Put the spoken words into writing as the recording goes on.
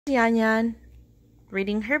Yana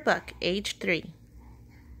reading her book, age 3.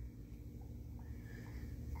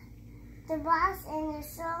 The boss in the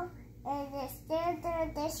show is still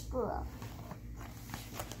through the school.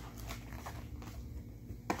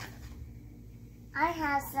 I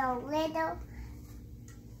have some little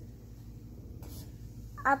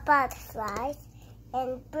butterflies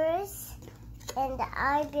and birds, and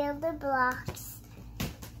I build the blocks.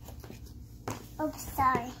 Oops,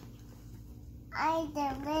 sorry. I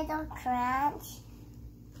did little crunch,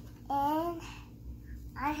 and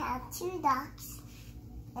I have 2 ducks,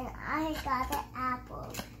 and I got an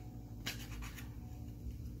apple,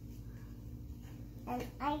 and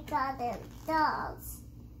I got the dogs,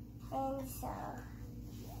 and so,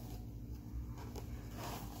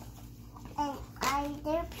 and I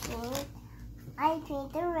did paint. I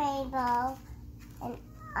paint the rainbow, and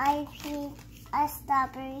I paint a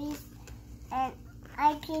strawberries, and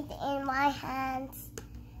I paint in my hands.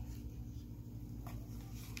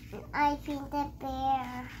 And I paint the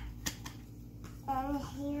bear. And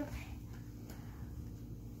here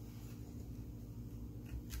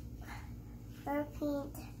I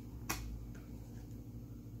paint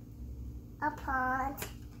a pond.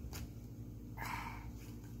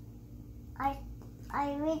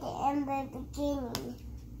 I read it in the beginning.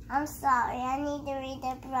 I'm sorry, I need to read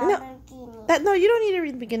the beginning. No, you don't need to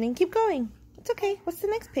read the beginning. Keep going. It's okay. What's the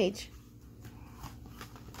next page?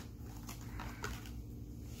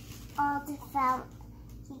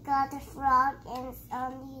 He got the frog, and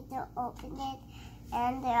need to open it.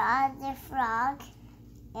 And there are the frog,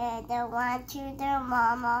 and the one to their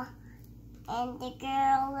mama, and the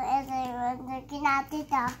girl is looking at the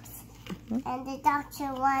ducks, and the ducks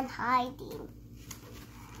are one hiding.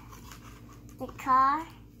 The car,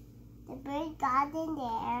 the bird got in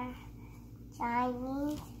there,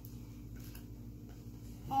 Chinese.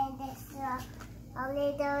 And there's a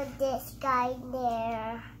little this guy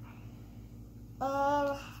there.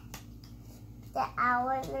 And the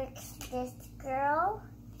owl looks this girl.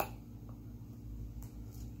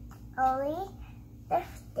 Only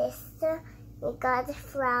we got the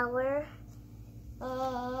flower.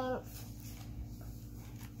 And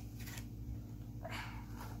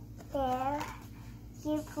there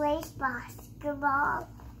he plays basketball.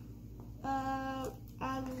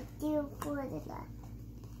 And you do put it up.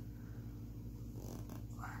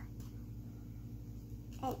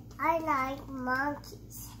 And I like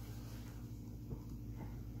monkeys.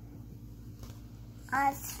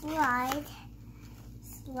 I slide,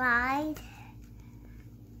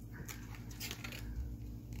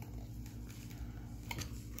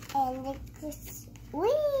 and it just whee,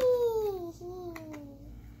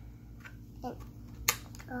 and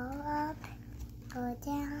go up, go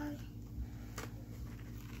down,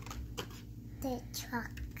 the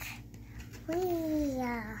truck, whee.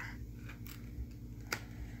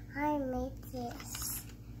 I made this.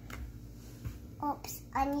 Oops,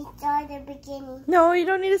 I need to start at the beginning. No, you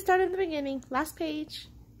don't need to start at the beginning. Last page.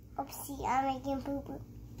 Oopsie, I'm making poo-poo.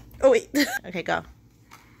 Oh, wait. Okay, go.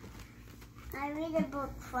 I read a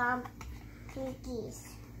book from Piggies.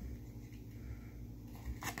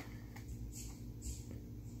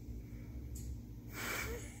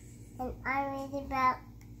 And I read about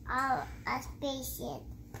a spaceship.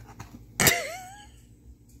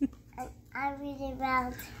 And I read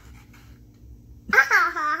about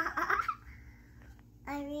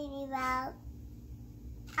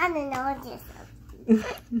I don't know this.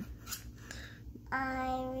 I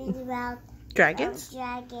read about dragons.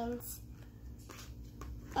 Dragons.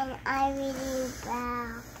 And I'm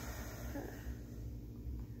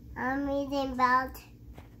reading about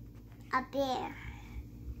a bear.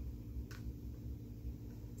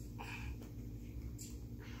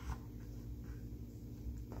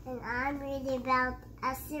 And I'm reading about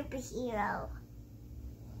a superhero.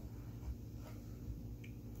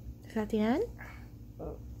 Is that the end?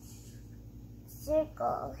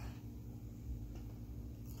 Circle.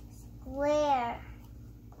 Square.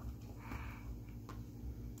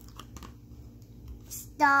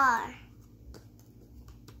 Star.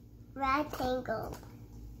 Rectangle.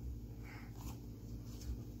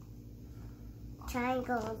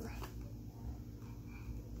 Triangle.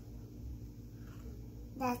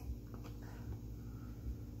 I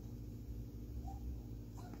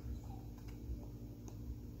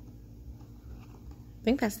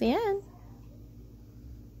think that's the end.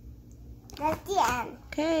 That's the end.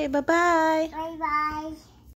 Okay, bye-bye. Bye-bye.